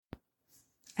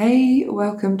Hey,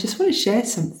 welcome. Just want to share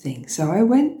something. So I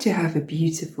went to have a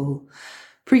beautiful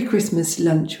pre-Christmas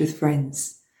lunch with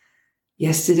friends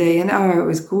yesterday, and it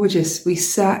was gorgeous. We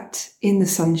sat in the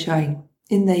sunshine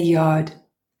in their yard,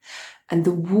 and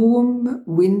the warm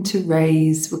winter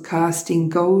rays were casting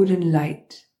golden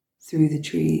light through the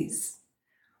trees.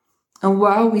 And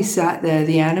while we sat there,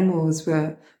 the animals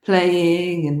were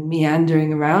playing and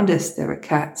meandering around us. There were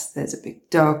cats, there's a big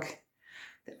dog,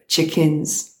 there were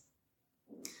chickens.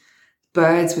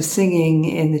 Birds were singing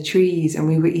in the trees, and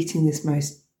we were eating this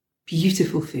most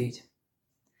beautiful food.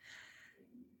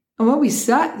 And while we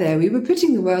sat there, we were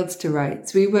putting the worlds to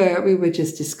rights. We were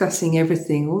just discussing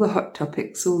everything, all the hot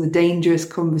topics, all the dangerous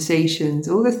conversations,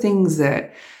 all the things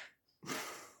that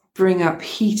bring up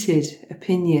heated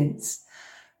opinions.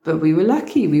 But we were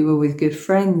lucky. We were with good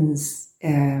friends.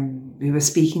 We were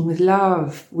speaking with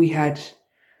love. We had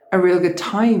a real good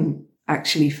time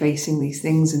actually facing these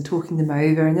things and talking them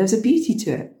over, and there's a beauty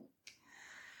to it.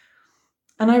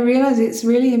 And I realize it's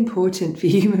really important for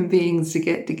human beings to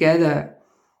get together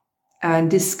and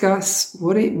discuss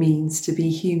what it means to be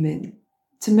human,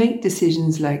 to make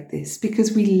decisions like this,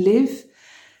 because we live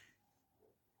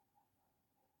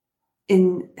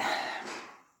in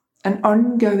an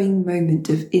ongoing moment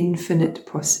of infinite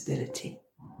possibility.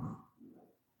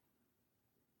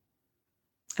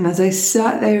 And as I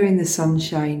sat there in the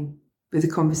sunshine with a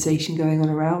conversation going on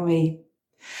around me,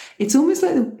 it's almost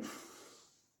like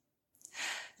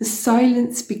the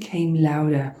silence became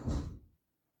louder.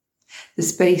 The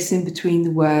space in between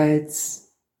the words.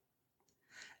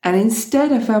 And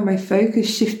instead I found my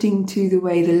focus shifting to the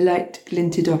way the light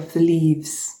glinted off the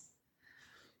leaves,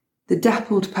 the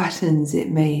dappled patterns it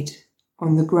made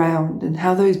on the ground, and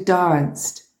how those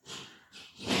danced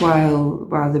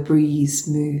while the breeze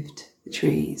moved the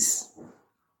trees.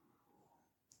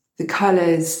 The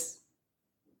colours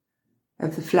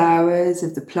of the flowers,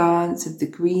 of the plants, of the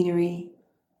greenery,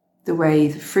 the way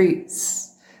the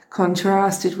fruits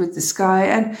contrasted with the sky,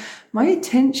 and my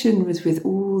attention was with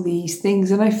all these things,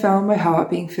 and I found my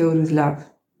heart being filled with love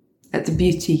at the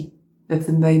beauty of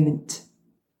the moment.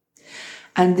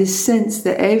 And this sense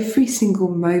that every single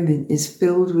moment is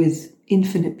filled with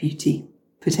infinite beauty,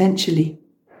 potentially.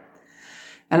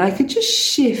 And I could just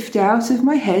shift out of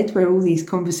my head where all these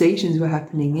conversations were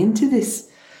happening into this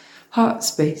heart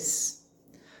space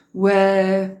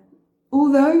where,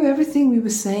 although everything we were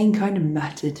saying kind of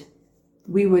mattered,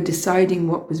 we were deciding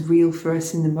what was real for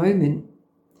us in the moment,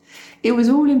 it was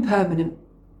all impermanent,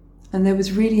 and there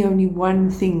was really only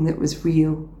one thing that was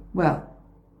real. Well,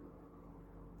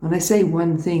 when I say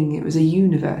one thing, it was a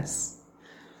universe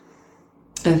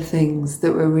of things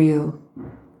that were real.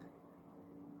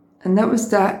 And that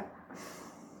was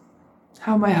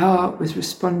how my heart was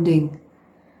responding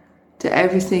to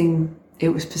everything it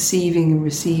was perceiving and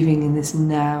receiving in this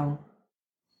now.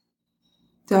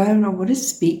 So I don't know what to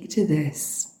speak to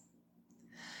this.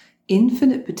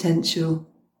 Infinite potential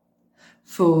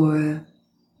for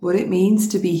what it means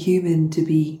to be human, to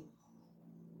be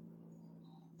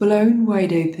blown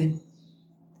wide open,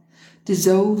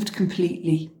 dissolved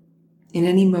completely in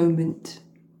any moment.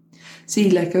 See,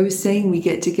 like I was saying, we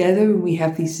get together and we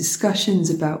have these discussions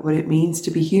about what it means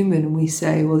to be human, and we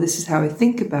say, well, this is how I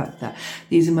think about that.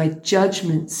 These are my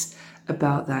judgments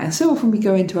about that. And so often we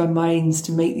go into our minds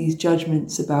to make these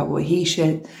judgments about what he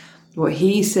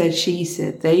said, she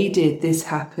said, they did, this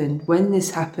happened, when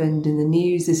this happened in the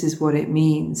news, this is what it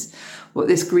means. What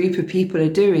this group of people are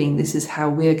doing, this is how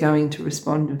we're going to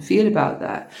respond and feel about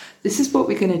that. This is what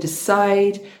we're going to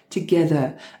decide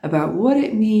together about what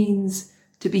it means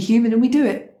to be human. And we do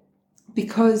it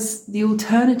because the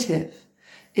alternative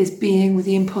is being with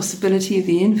the impossibility of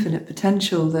the infinite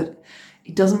potential, that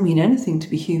it doesn't mean anything to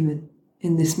be human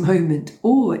in this moment,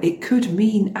 or it could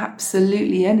mean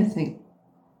absolutely anything.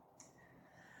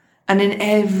 And in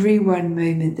every one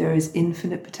moment, there is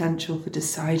infinite potential for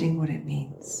deciding what it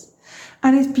means.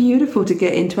 And it's beautiful to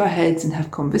get into our heads and have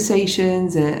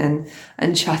conversations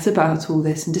and chat about all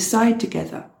this and decide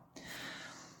together.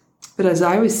 But as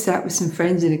I was sat with some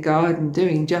friends in a garden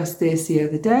doing just this the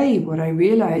other day, what I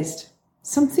realised,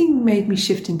 something made me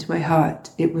shift into my heart.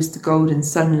 It was the golden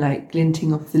sunlight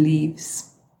glinting off the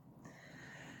leaves.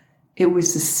 It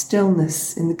was the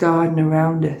stillness in the garden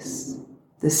around us,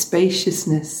 the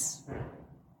spaciousness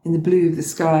in the blue of the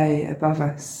sky above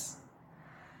us,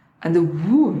 and the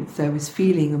warmth I was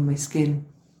feeling on my skin.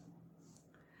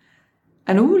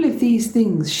 And all of these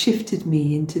things shifted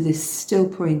me into this still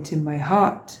point in my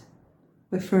heart,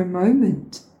 where for a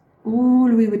moment,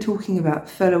 all we were talking about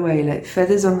fell away like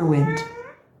feathers on the wind.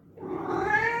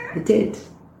 It did.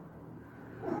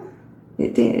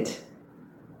 It did.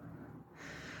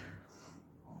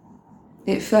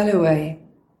 it fell away.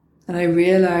 And I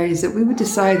realized that we would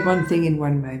decide one thing in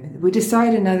one moment. We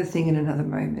decide another thing in another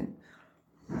moment.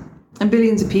 And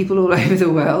billions of people all over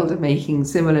the world are making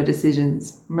similar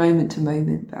decisions moment to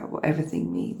moment about what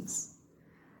everything means.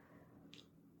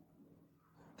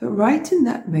 But right in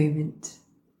that moment,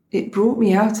 it brought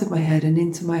me out of my head and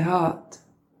into my heart,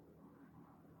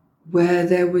 where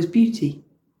there was beauty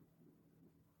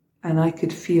and I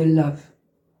could feel love.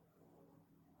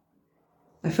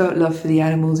 I felt love for the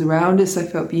animals around us. I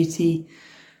felt beauty,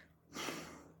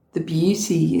 the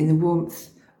beauty in the warmth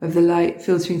of the light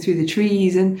filtering through the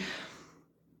trees. And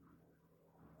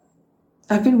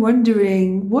I've been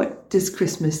wondering, what does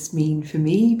Christmas mean for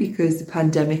me? Because the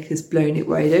pandemic has blown it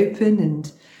wide open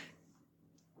and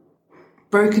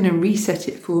broken and reset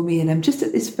it for me. And I'm just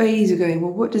at this phase of going,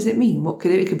 well, what does it mean?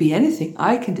 It could be anything.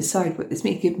 I can decide what this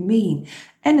means. It could mean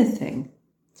anything.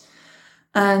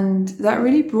 And that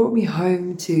really brought me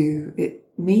home to, it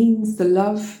means the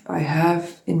love I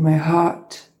have in my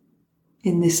heart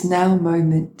in this now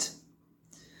moment.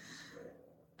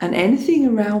 And anything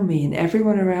around me and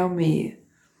everyone around me,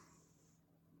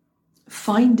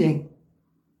 finding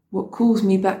what calls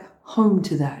me back home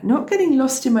to that. Not getting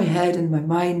lost in my head and my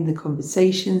mind, the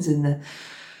conversations and the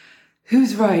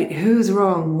who's right, who's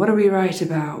wrong, what are we right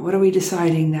about, what are we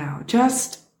deciding now?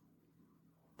 Just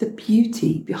the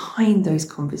beauty behind those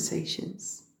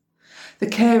conversations, the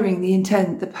caring, the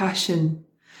intent, the passion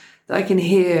that I can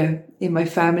hear in my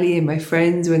family, in my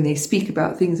friends when they speak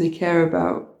about things I care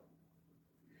about.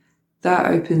 That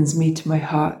opens me to my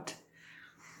heart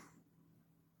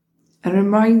and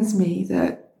reminds me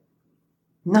that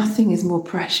nothing is more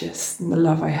precious than the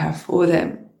love I have for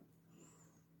them.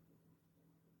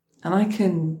 And I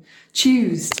can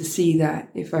choose to see that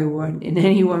if I want in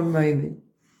any one moment.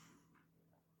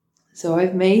 So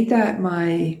I've made that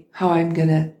how I'm going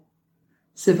to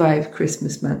survive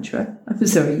Christmas mantra. I'm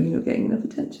sorry, you're not getting enough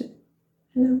attention.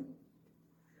 Hello.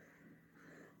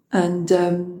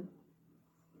 And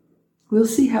we'll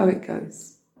see how it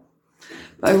goes.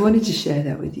 But I wanted to share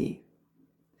that with you.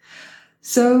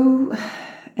 So,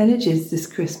 energies this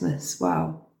Christmas,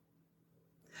 wow.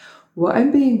 What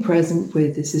I'm being present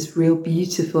with is this real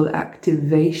beautiful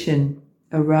activation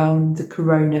around the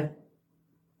corona,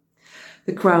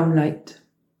 the crown light,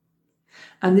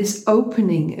 and this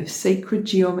opening of sacred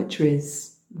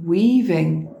geometries,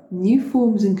 weaving new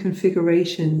forms and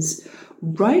configurations,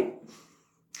 right?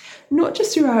 Not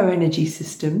just through our energy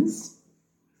systems,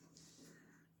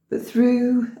 but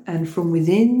through and from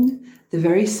within the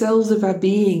very cells of our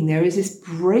being. There is this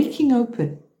breaking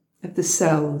open of the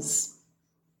cells.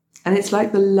 And it's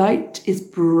like the light is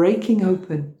breaking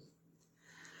open.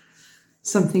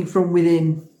 Something from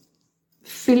within,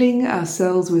 filling our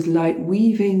cells with light,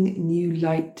 weaving new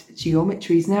light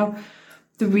geometries. Now,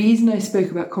 the reason I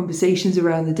spoke about conversations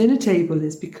around the dinner table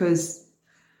is because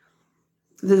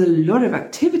there's a lot of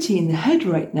activity in the head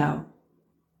right now.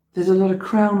 There's a lot of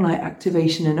crown light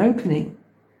activation and opening.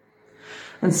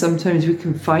 And sometimes we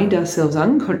can find ourselves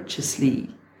unconsciously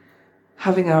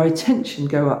having our attention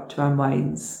go up to our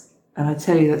minds. And I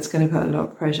tell you, that's going to put a lot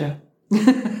of pressure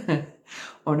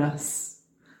on us.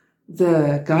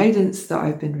 The guidance that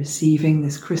I've been receiving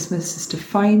this Christmas is to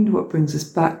find what brings us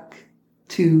back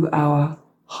to our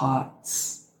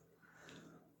hearts.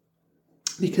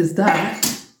 Because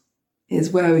that is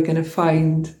where we're going to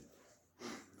find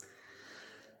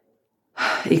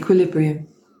equilibrium,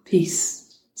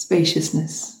 peace,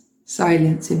 spaciousness,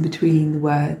 silence in between the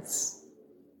words.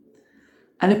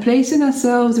 And a place in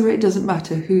ourselves where it doesn't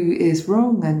matter who is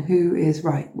wrong and who is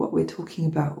right, what we're talking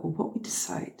about or what we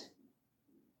decide.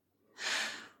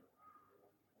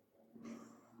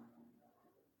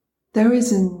 There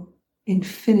is an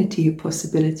infinity of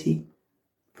possibility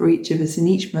for each of us in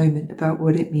each moment about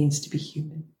what it means to be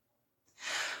human.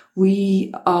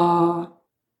 We are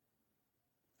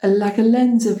like a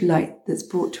lens of light that's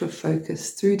brought to a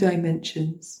focus through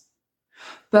dimensions,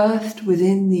 birthed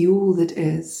within the all that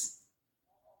is,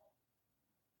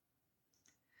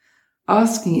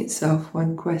 asking itself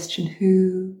one question: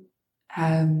 who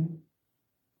am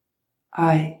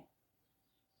I?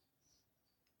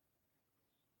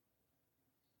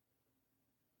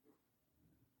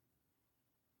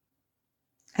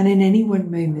 And in any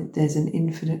one moment, there's an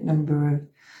infinite number of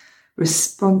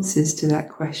responses to that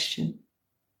question.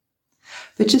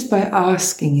 But just by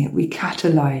asking it, we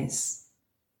catalyze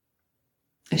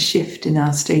a shift in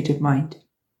our state of mind.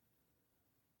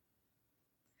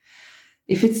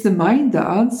 If it's the mind that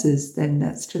answers, then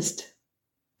that's just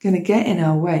going to get in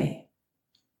our way.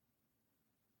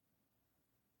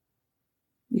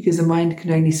 because the mind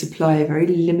can only supply a very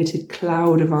limited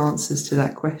cloud of answers to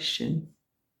that question.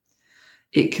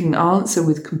 It can answer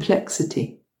with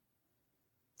complexity.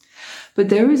 But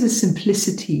there is a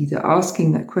simplicity that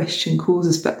asking that question calls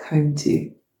us back home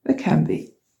to. There can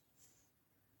be.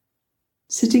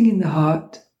 Sitting in the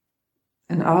heart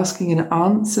and asking an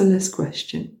answerless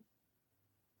question.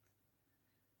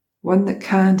 One that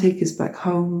can take us back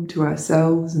home to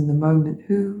ourselves in the moment.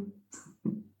 Who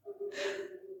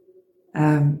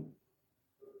am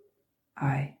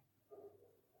I?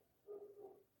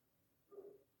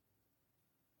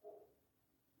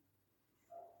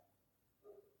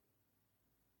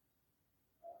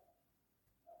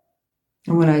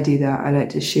 And when I do that, I like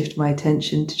to shift my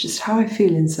attention to just how I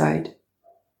feel inside.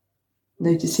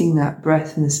 Noticing that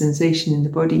breath and the sensation in the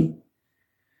body.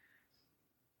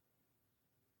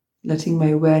 Letting my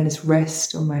awareness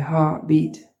rest on my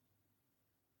heartbeat.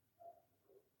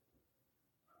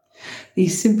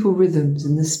 These simple rhythms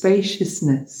and the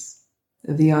spaciousness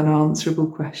of the unanswerable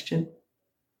question.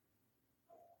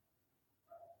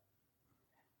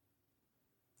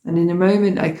 And in a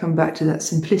moment, I come back to that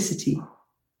simplicity.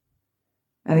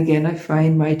 And again, I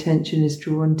find my attention is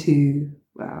drawn to,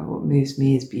 wow, what moves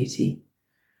me is beauty.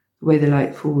 The way the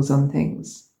light falls on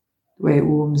things, the way it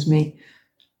warms me,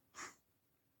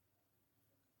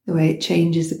 the way it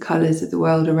changes the colours of the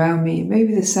world around me,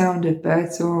 maybe the sound of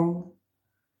birdsong.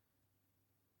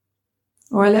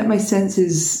 Or I let my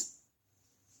senses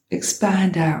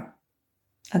expand out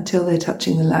until they're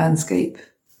touching the landscape.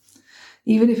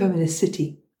 Even if I'm in a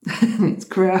city and it's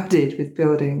crowded with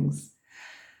buildings,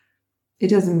 it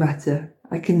doesn't matter.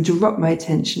 I can drop my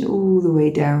attention all the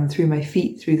way down through my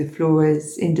feet, through the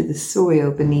floors, into the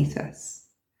soil beneath us.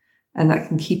 And that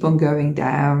can keep on going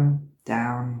down,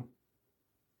 down,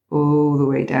 all the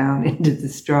way down into the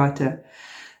strata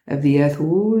of the earth,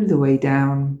 all the way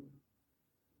down,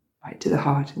 right to the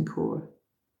heart and core.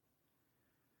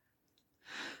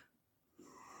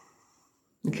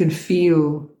 I can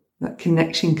feel that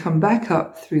connection come back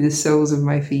up through the soles of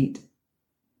my feet,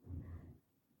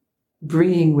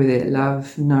 bringing with it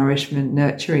love, nourishment,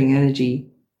 nurturing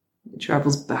energy that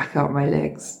travels back up my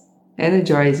legs,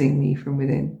 energizing me from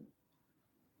within.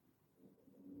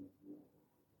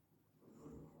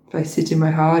 If I sit in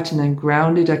my heart and I'm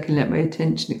grounded, I can let my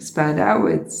attention expand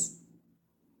outwards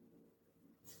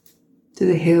to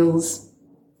the hills,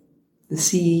 the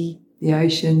sea, the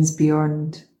oceans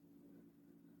beyond,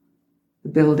 the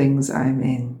buildings I'm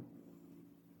in,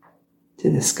 to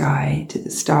the sky, to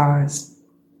the stars,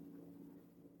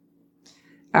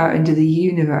 out into the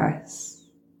universe,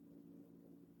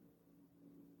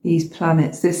 these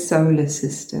planets, this solar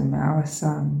system, our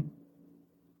sun.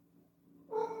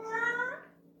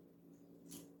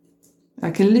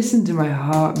 I can listen to my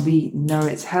heartbeat and know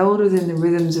it's held within the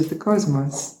rhythms of the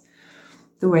cosmos,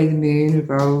 the way the moon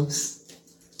revolves,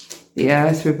 the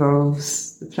earth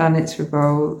revolves, the planets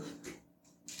revolve,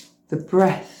 the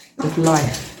breath of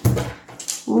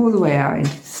life, all the way out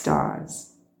into the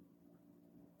stars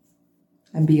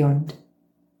and beyond,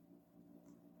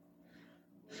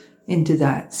 into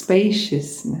that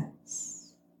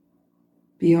spaciousness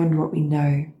beyond what we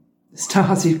know, the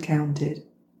stars we've counted,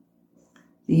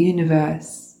 the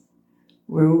universe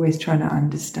we're always trying to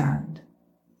understand.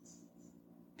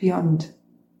 Beyond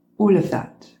all of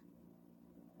that,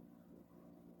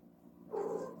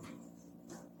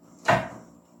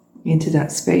 into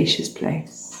that spacious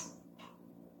place.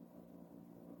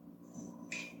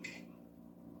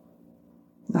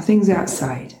 Nothing's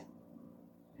outside.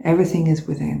 Everything is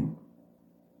within.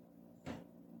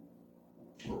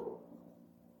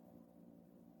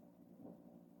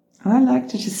 And I like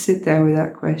to just sit there with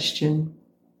that question,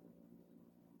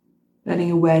 letting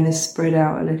awareness spread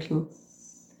out a little,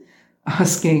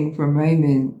 asking for a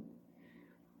moment,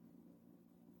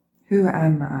 who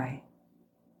am I?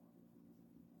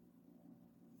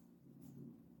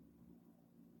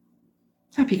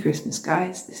 Happy Christmas,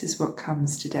 guys. This is what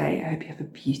comes today. I hope you have a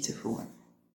beautiful one.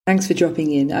 Thanks for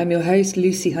dropping in. I'm your host,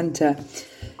 Lucy Hunter.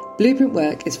 Blueprint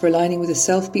work is for aligning with the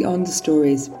self beyond the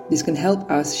stories. This can help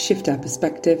us shift our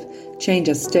perspective, change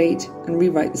our state, and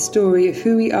rewrite the story of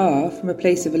who we are from a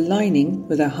place of aligning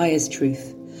with our highest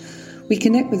truth. We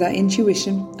connect with our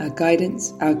intuition, our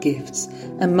guidance, our gifts,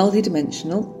 and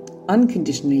multidimensional,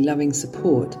 unconditionally loving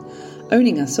support,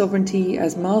 owning our sovereignty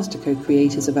as master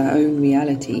co-creators of our own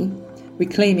reality,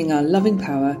 reclaiming our loving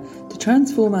power to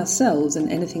transform ourselves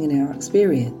and anything in our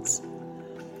experience.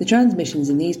 The transmissions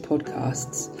in these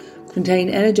podcasts contain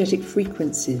energetic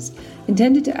frequencies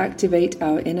intended to activate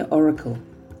our inner oracle,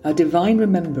 our divine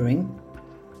remembering,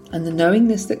 and the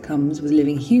knowingness that comes with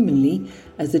living humanly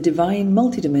as the divine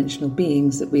multidimensional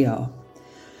beings that we are.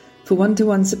 For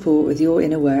one-to-one support with your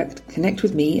inner work, connect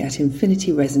with me at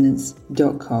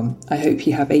infinityresonance.com. I hope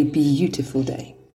you have a beautiful day.